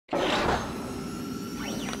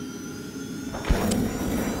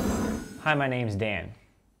Hi, my name's Dan.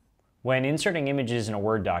 When inserting images in a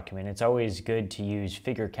Word document, it's always good to use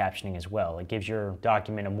figure captioning as well. It gives your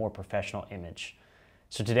document a more professional image.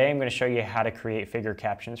 So today I'm going to show you how to create figure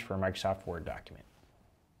captions for a Microsoft Word document.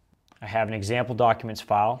 I have an example documents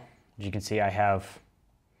file. As you can see, I have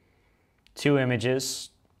two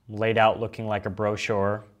images laid out looking like a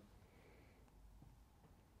brochure.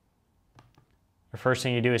 The first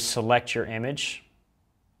thing you do is select your image,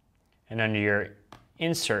 and under your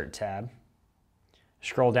Insert tab,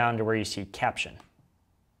 scroll down to where you see Caption.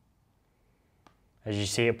 As you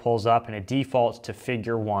see, it pulls up and it defaults to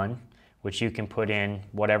Figure 1, which you can put in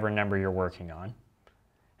whatever number you're working on,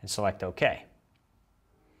 and select OK.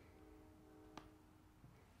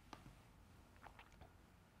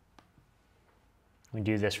 We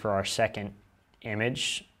do this for our second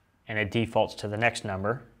image, and it defaults to the next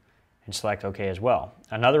number, and select OK as well.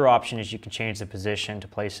 Another option is you can change the position to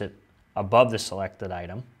place it above the selected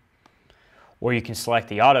item, or you can select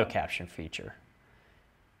the auto caption feature.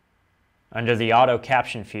 Under the auto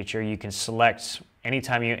caption feature, you can select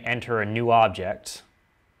anytime you enter a new object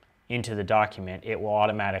into the document, it will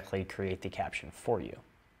automatically create the caption for you.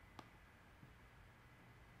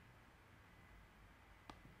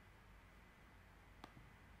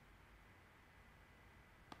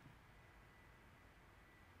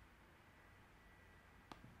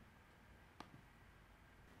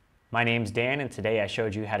 My name's Dan, and today I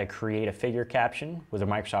showed you how to create a figure caption with a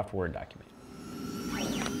Microsoft Word document.